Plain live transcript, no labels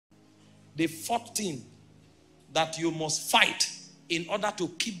The fourth thing that you must fight in order to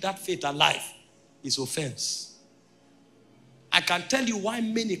keep that faith alive is offense. I can tell you why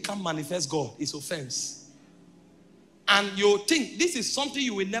many can't manifest God is offense. And you think this is something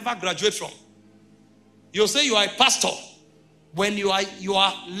you will never graduate from. You say you are a pastor. When you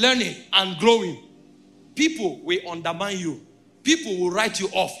are learning and growing, people will undermine you. People will write you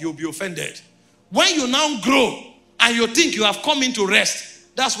off. You'll be offended. When you now grow and you think you have come into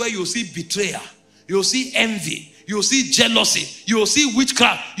rest, that's where you'll see betrayal. You'll see envy. You'll see jealousy. You'll see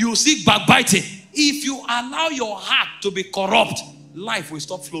witchcraft. You'll see backbiting. If you allow your heart to be corrupt, life will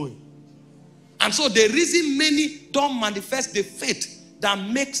stop flowing. And so the reason many don't manifest the faith that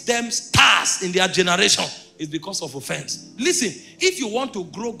makes them stars in their generation is because of offense. Listen, if you want to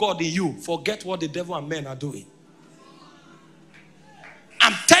grow God in you, forget what the devil and men are doing.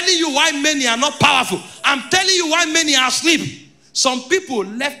 I'm telling you why many are not powerful. I'm telling you why many are asleep. Some people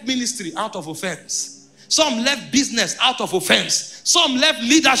left ministry out of offense. Some left business out of offense. Some left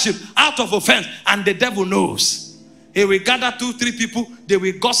leadership out of offense. And the devil knows. He will gather 2-3 people. They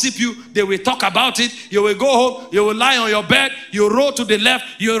will gossip you. They will talk about it. You will go home. You will lie on your bed. You roll to the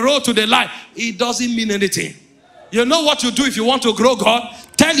left. You roll to the right. It doesn't mean anything. You know what you do if you want to grow God?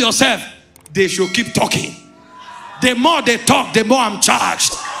 Tell yourself, they should keep talking. The more they talk, the more I'm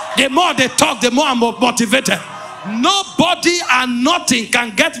charged. The more they talk, the more I'm motivated. Nobody and nothing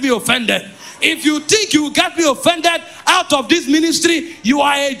can get me offended. If you think you will get me offended out of this ministry, you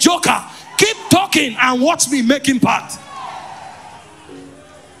are a joker. Keep talking and watch me make impact.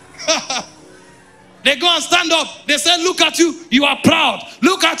 They go and stand up. They say, look at you, you are proud.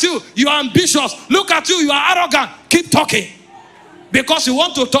 Look at you, you are ambitious. Look at you, you are arrogant. Keep talking. Because you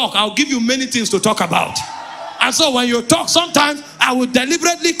want to talk, I'll give you many things to talk about. And so when you talk, sometimes I will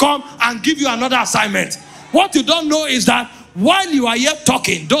deliberately come and give you another assignment. What you don't know is that while you are yet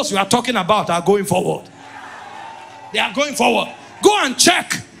talking, those you are talking about are going forward. They are going forward. Go and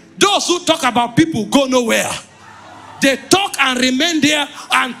check. Those who talk about people go nowhere. They talk and remain there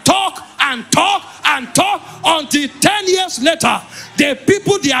and talk and talk and talk until 10 years later, the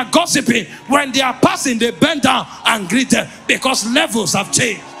people they are gossiping, when they are passing, they bend down and greet them because levels have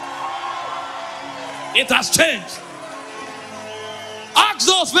changed. It has changed. Ask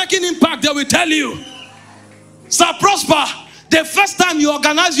those making impact, they will tell you. Sir Prosper, the first time you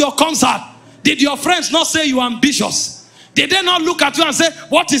organized your concert, did your friends not say you are ambitious? Did they not look at you and say,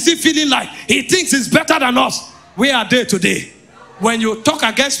 what is he feeling like? He thinks he's better than us. Where are they today? When you talk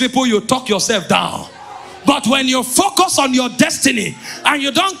against people, you talk yourself down. But when you focus on your destiny and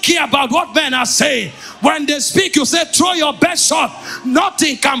you don't care about what men are saying, when they speak, you say, throw your best shot.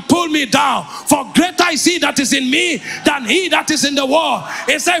 Nothing can pull me down. For greater is he that is in me than he that is in the world.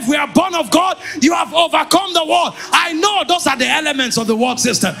 He said, if we are born of God, you have overcome the world. I know those are the elements of the world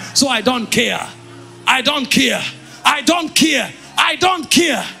system. So I don't care. I don't care. I don't care. I don't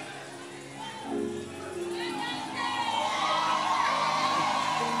care.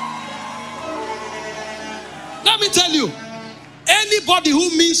 Let me tell you, anybody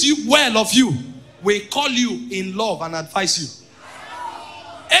who means you well of you will call you in love and advise you.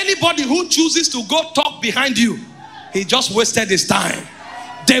 Anybody who chooses to go talk behind you, he just wasted his time.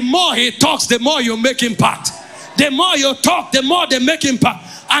 The more he talks, the more you make impact. The more you talk, the more they make impact.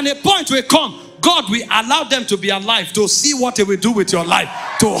 And a point will come, God will allow them to be alive to see what he will do with your life,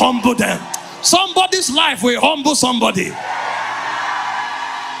 to humble them. Somebody's life will humble somebody.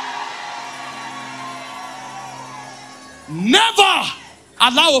 Never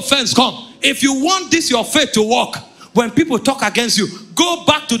allow offense come. If you want this your faith to work, when people talk against you, go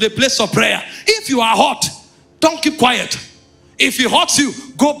back to the place of prayer. If you are hot, don't keep quiet. If it hurts you,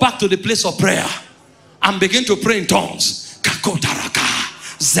 go back to the place of prayer and begin to pray in tongues.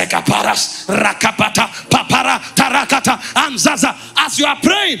 Zegaparas, rakapata, papara, tarakata, amzaza. As you are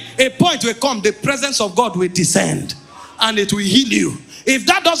praying, a point will come, the presence of God will descend and it will heal you. If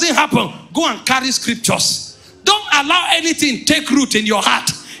that doesn't happen, go and carry scriptures. Don't allow anything take root in your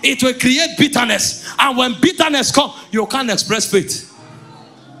heart. It will create bitterness. And when bitterness comes, you can't express faith.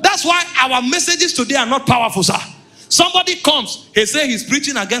 That's why our messages today are not powerful, sir. Somebody comes, he says he's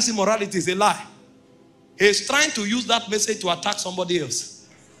preaching against immorality. It's a lie. He's trying to use that message to attack somebody else.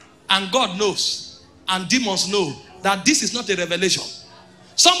 And God knows, and demons know, that this is not a revelation.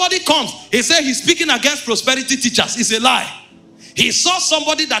 Somebody comes, he says he's speaking against prosperity teachers. It's a lie. He saw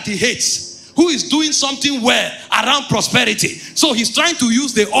somebody that he hates, who is doing something well around prosperity. So he's trying to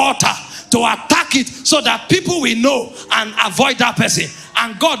use the altar to attack it so that people will know and avoid that person.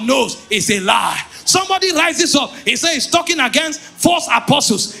 And God knows it's a lie. Somebody rises up. He says he's talking against false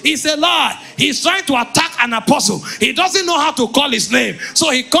apostles. It's a lie. He's trying to attack an apostle. He doesn't know how to call his name.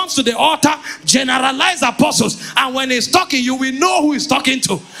 So he comes to the altar, generalize apostles. And when he's talking, you will know who he's talking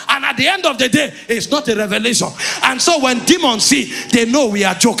to. And at the end of the day, it's not a revelation. And so when demons see, they know we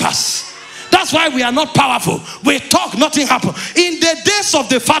are jokers. That's why we are not powerful. We talk, nothing happens. In the days of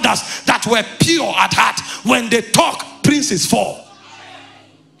the fathers that were pure at heart, when they talk, princes fall.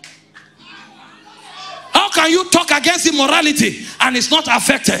 How can you talk against immorality and it's not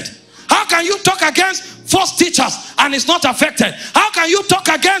affected? How can you talk against false teachers and it's not affected? How can you talk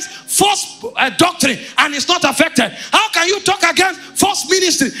against false doctrine and it's not affected? How can you talk against false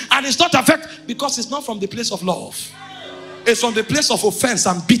ministry and it's not affected? Because it's not from the place of love. It's from the place of offense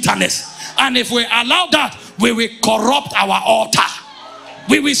and bitterness. And if we allow that, we will corrupt our altar.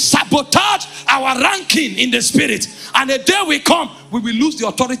 We will sabotage our ranking in the spirit. And the day we come, we will lose the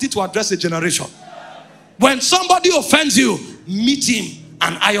authority to address the generation. When somebody offends you, meet him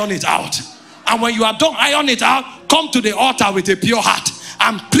and iron it out. And when you are done iron it out, come to the altar with a pure heart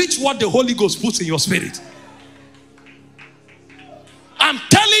and preach what the Holy Ghost puts in your spirit. I'm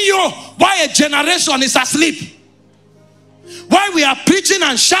telling you why a generation is asleep. Why we are preaching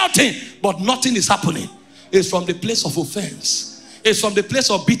and shouting, but nothing is happening. It's from the place of offense. It's from the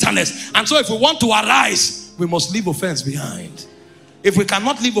place of bitterness. And so if we want to arise, we must leave offense behind. If we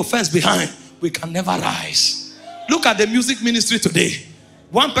cannot leave offense behind, we can never rise. Look at the music ministry today.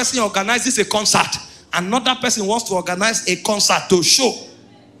 One person organizes a concert. Another person wants to organize a concert to show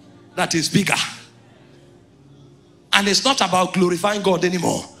that is bigger. And it's not about glorifying God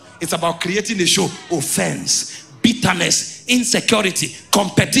anymore. It's about creating a show. Offense, bitterness, insecurity,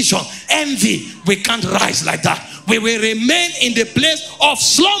 competition, envy. We can't rise like that. We will remain in the place of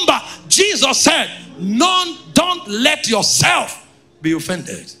slumber. Jesus said, don't let yourself be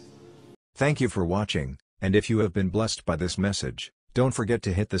offended. Thank you for watching, and if you have been blessed by this message, don't forget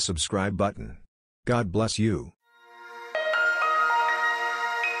to hit the subscribe button. God bless you.